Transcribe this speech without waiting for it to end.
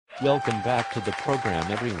Welcome back to the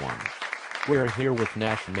program, everyone. We're here with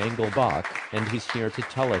Nash Manglebuck, and he's here to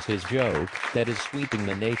tell us his joke that is sweeping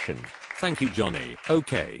the nation. Thank you, Johnny.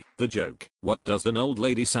 Okay, the joke. What does an old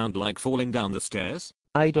lady sound like falling down the stairs?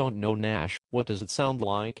 I don't know, Nash. What does it sound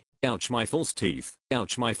like? Ouch, my false teeth.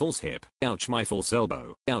 Ouch, my false hip. Ouch, my false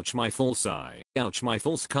elbow. Ouch, my false eye. Ouch, my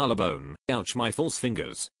false collarbone. Ouch, my false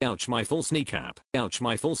fingers. Ouch, my false kneecap. Ouch,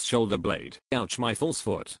 my false shoulder blade. Ouch, my false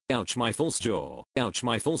foot. Ouch, my false jaw. Ouch,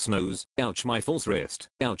 my false nose. Ouch, my false wrist.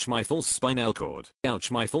 Ouch, my false spinal cord.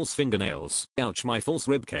 Ouch, my false fingernails. Ouch, my false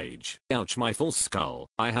rib cage. Ouch, my false skull.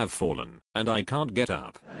 I have fallen, and I can't get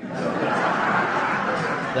up.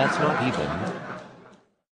 That's not even.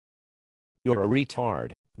 You're a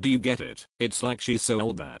retard. Do you get it? It's like she's so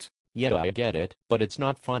old that. Yeah, I get it, but it's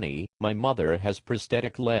not funny. My mother has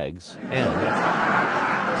prosthetic legs, and...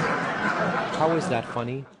 How is that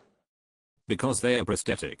funny? Because they are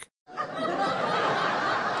prosthetic.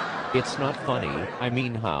 It's not funny. I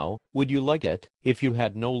mean, how would you like it if you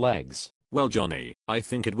had no legs? Well, Johnny, I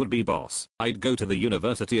think it would be boss. I'd go to the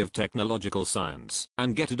University of Technological Science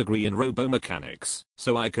and get a degree in robomechanics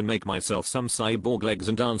so I can make myself some cyborg legs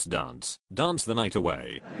and dance the night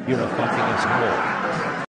away. You're a fucking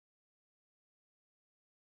asshole.